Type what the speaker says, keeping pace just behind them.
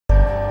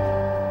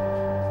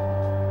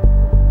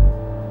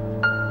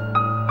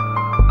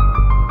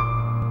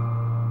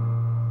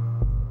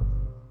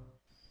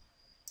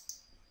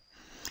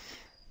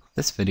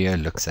This video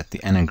looks at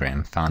the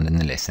anagram found in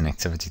the Lesson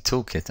Activity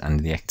Toolkit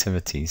under the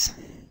Activities.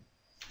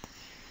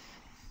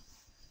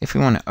 If we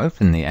want to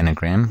open the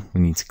anagram, we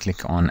need to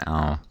click on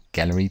our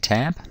Gallery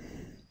tab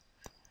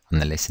on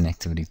the Lesson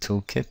Activity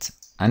Toolkit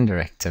under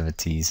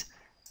Activities,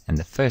 and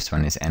the first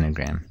one is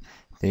Anagram.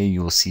 There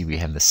you will see we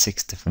have the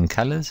 6 different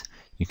colors.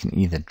 You can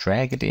either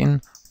drag it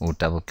in or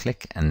double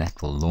click and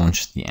that will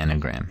launch the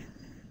anagram.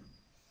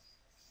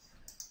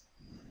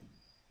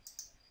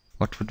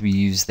 What would we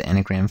use the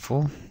anagram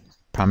for?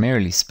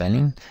 Primarily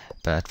spelling,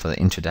 but for the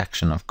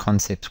introduction of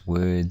concepts,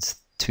 words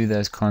to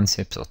those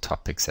concepts or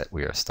topics that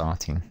we are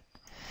starting.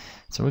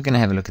 So we're going to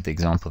have a look at the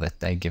example that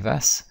they give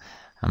us.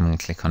 I'm going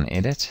to click on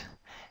Edit,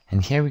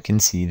 and here we can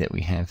see that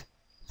we have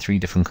 3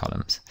 different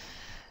columns: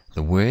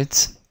 the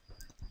words,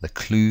 the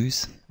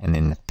clues, and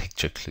then the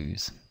picture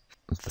clues.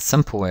 The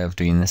simple way of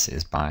doing this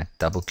is by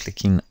double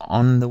clicking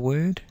on the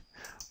word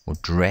or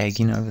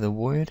dragging over the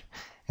word,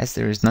 as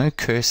there is no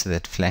cursor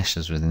that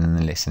flashes within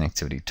the Lesson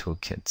Activity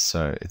Toolkit,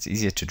 so it's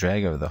easier to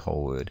drag over the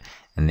whole word,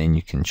 and then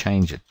you can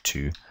change it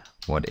to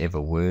whatever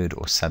word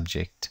or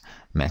subject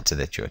matter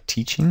that you're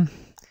teaching.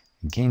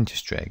 Again,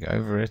 just drag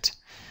over it.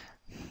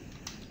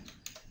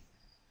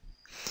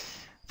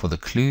 For the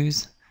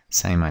clues,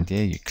 same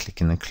idea, you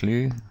click in the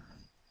clue,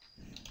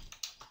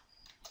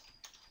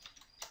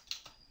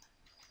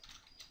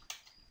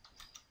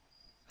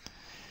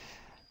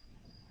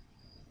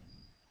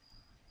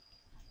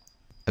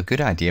 a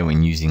good idea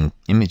when using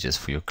images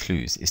for your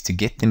clues is to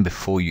get them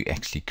before you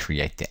actually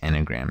create the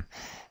anagram.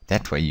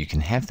 That way you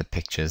can have the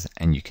pictures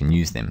and you can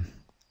use them.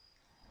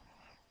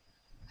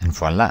 And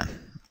voila,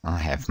 I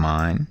have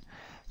mine.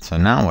 So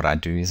now what I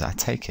do is I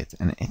take it,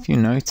 and if you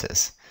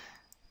notice,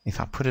 if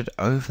I put it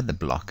over the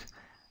block,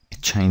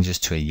 it changes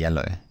to a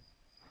yellow.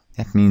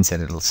 That means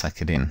that it'll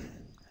suck it in.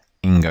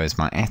 In goes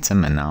my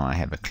atom, and now I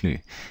have a clue.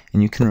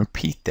 And you can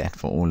repeat that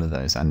for all of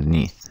those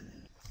underneath.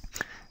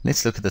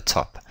 Let's look at the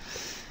top.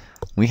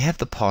 We have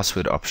the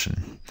password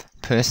option.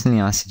 Personally,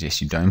 I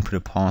suggest you don't put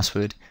a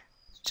password,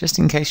 just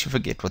in case you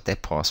forget what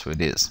that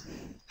password is.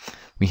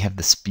 We have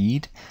the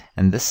speed,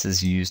 and this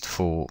is used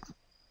for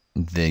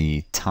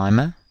the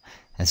timer.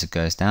 As it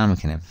goes down, we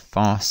can have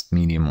fast,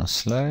 medium, or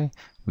slow.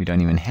 We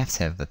don't even have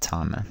to have the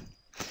timer.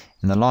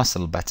 And the last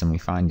little button we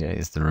find here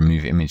is the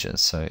remove images.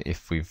 So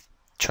if we've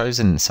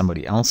chosen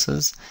somebody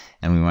else's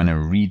and we want to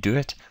redo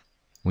it,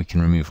 we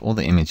can remove all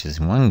the images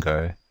in one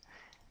go.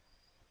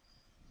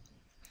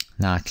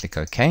 Now I click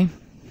OK.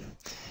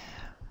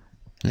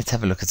 Let's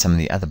have a look at some of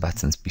the other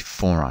buttons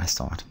before I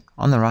start.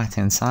 On the right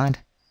hand side,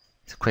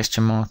 the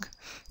question mark.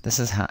 This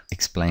is how it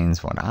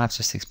explains what I've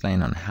just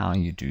explained on how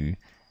you do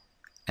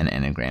an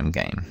anagram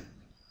game.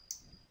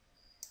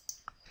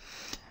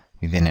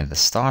 We then have the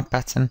start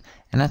button,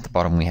 and at the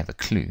bottom we have a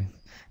clue.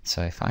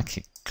 So if I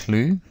click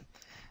clue,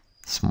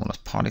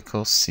 smallest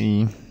particle,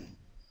 C,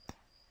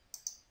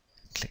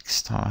 click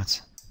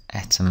start,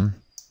 atom,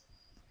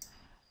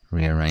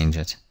 rearrange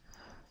it.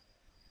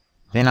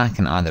 Then I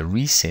can either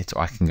reset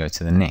or I can go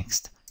to the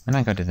next. When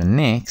I go to the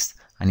next,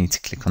 I need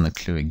to click on the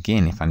clue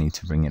again if I need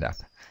to bring it up.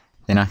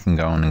 Then I can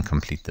go on and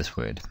complete this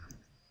word.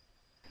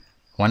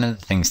 One of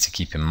the things to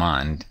keep in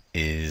mind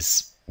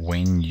is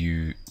when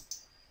you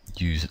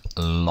use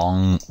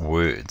long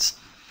words.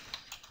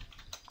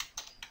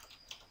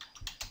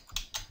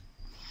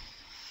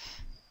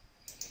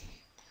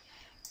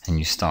 And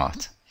you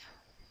start,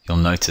 you'll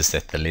notice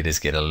that the letters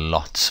get a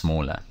lot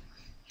smaller.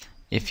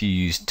 If you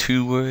use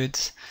 2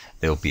 words,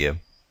 there'll be a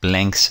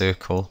blank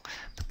circle,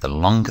 but the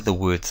longer the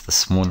words, the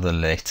smaller the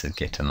letters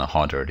get and the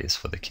harder it is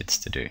for the kids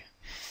to do.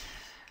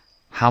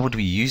 How would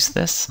we use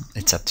this?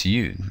 It's up to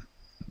you.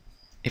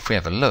 If we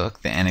have a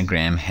look, the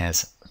anagram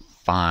has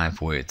 5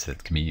 words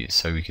that can be used.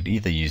 So we could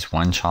either use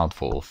one child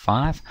for all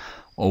 5,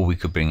 or we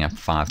could bring up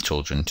 5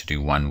 children to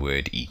do 1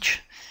 word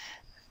each.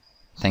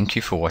 Thank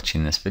you for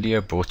watching this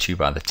video brought to you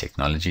by the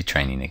Technology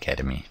Training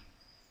Academy.